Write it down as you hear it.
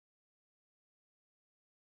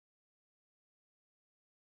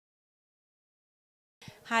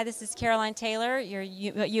Hi, this is Caroline Taylor, your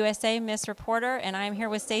USA Miss Reporter, and I'm here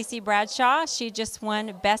with Stacey Bradshaw. She just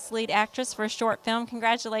won Best Lead Actress for a short film.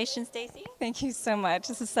 Congratulations, Stacey. Thank you so much.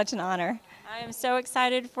 This is such an honor. I am so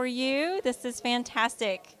excited for you. This is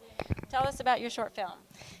fantastic. Tell us about your short film.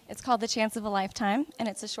 It's called The Chance of a Lifetime, and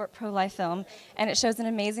it's a short pro-life film, and it shows an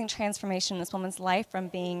amazing transformation in this woman's life from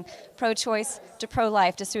being pro-choice to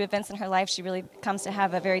pro-life. Just through events in her life, she really comes to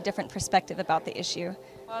have a very different perspective about the issue.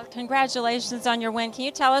 Well, congratulations on your win. Can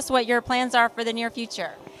you tell us what your plans are for the near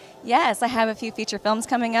future? Yes, I have a few feature films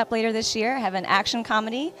coming up later this year. I have an action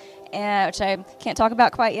comedy, which I can't talk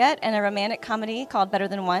about quite yet, and a romantic comedy called Better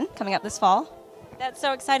Than One coming up this fall. That's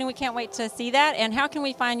so exciting. We can't wait to see that. And how can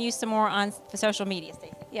we find you some more on social media,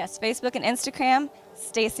 Stacey? Yes, Facebook and Instagram,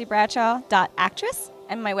 staceybradshaw.actress,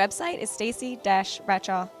 and my website is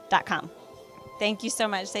stacey-bradshaw.com. Thank you so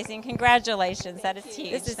much, Stacey, and congratulations. That is huge.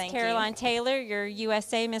 This is Thank Caroline Taylor, your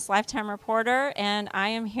USA Miss Lifetime Reporter, and I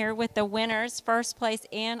am here with the winners, first place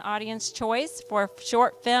and audience choice for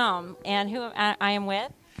short film. And who I am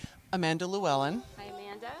with? Amanda Llewellyn. Hi,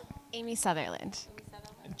 Amanda. Amy Sutherland.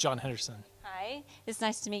 John Henderson. Hi. It's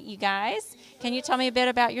nice to meet you guys. Can you tell me a bit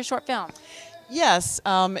about your short film? Yes,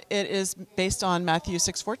 it is based on Matthew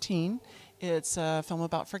 6:14. It's a film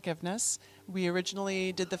about forgiveness. We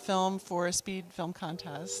originally did the film for a speed film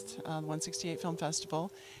contest, 168 Film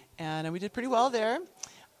Festival, and we did pretty well there.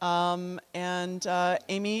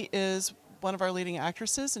 Amy is one of our leading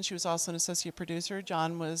actresses, and she was also an associate producer.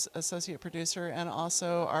 John was associate producer and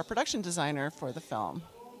also our production designer for the film.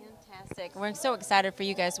 Fantastic. We're so excited for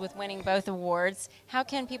you guys with winning both awards. How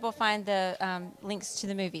can people find the links to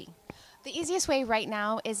the movie? The easiest way right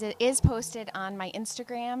now is it is posted on my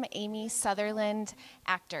Instagram, Amy Sutherland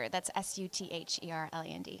Actor. That's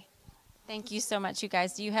Sutherland. Thank you so much, you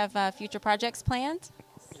guys. Do you have future projects planned?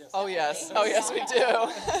 Oh yes, we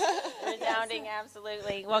do. Resounding,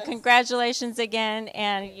 absolutely. Well, congratulations again,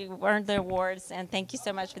 and you earned the awards, and thank you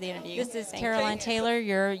so much for the interview. This is Caroline Taylor,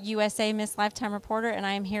 your USA Miss Lifetime Reporter, and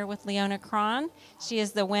I am here with Leona Cron. She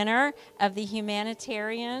is the winner of the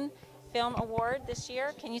Humanitarian Film Award this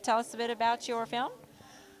year. Can you tell us a bit about your film?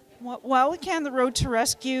 Well, We Can, The Road to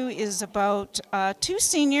Rescue is about two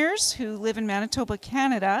seniors who live in Manitoba,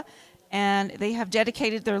 Canada, and they have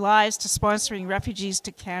dedicated their lives to sponsoring refugees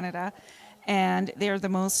to Canada. And they're the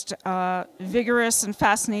most vigorous and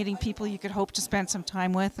fascinating people you could hope to spend some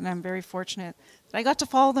time with, and I'm very fortunate that I got to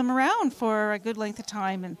follow them around for a good length of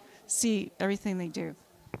time and see everything they do.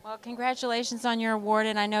 Well, congratulations on your award,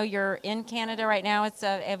 and I know you're in Canada right now. It's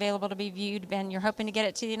available to be viewed, and you're hoping to get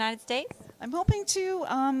it to the United States? I'm hoping to.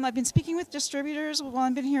 I've been speaking with distributors while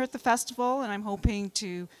I've been here at the festival, and I'm hoping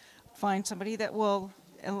to find somebody that will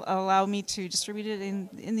allow me to distribute it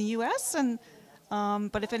in the U.S.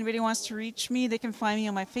 But if anybody wants to reach me, they can find me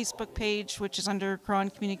on my Facebook page, which is under Cron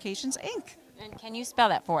Communications, Inc. And can you spell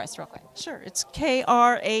that for us real quick? Sure. It's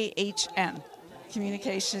Krahn,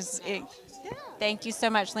 Communications, Inc. Thank you so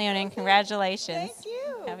much, Leona, and congratulations. Thank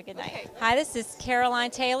you. Have a good night. Hi, this is Caroline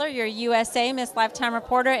Taylor, your USA Miss Lifetime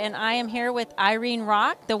Reporter, and I am here with Irene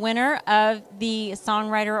Rock, the winner of the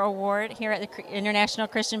Songwriter Award here at the International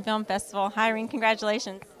Christian Film Festival. Hi, Irene,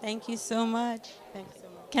 congratulations. Thank you so much. Thank you so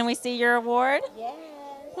much. Can we see your award? Yes.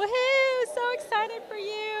 Woohoo! So excited for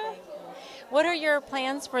you. What are your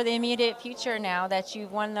plans for the immediate future now that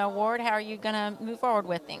you've won the award? How are you going to move forward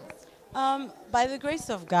with things? By the grace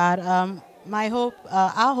of God, our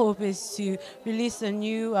hope is to release a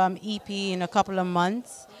new EP in a couple of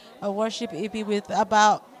months, a worship EP with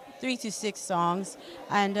about 3 to 6 songs,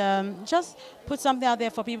 and just put something out there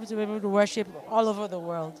for people to be able to worship all over the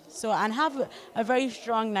world. So, and have a very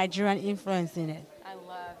strong Nigerian influence in it.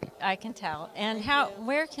 I can tell. And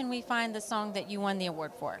where can we find the song that you won the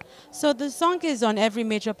award for? So the song is on every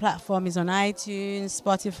major platform. It's on iTunes,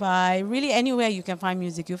 Spotify, really anywhere you can find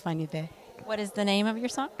music, you'll find it there. What is the name of your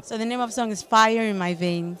song? So the name of the song is Fire in My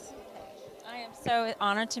Veins. I am so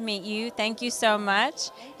honored to meet you. Thank you so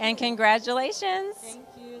much, and congratulations. Thank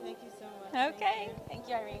you so much. Okay. Thank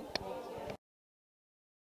you, Irene. Thank you.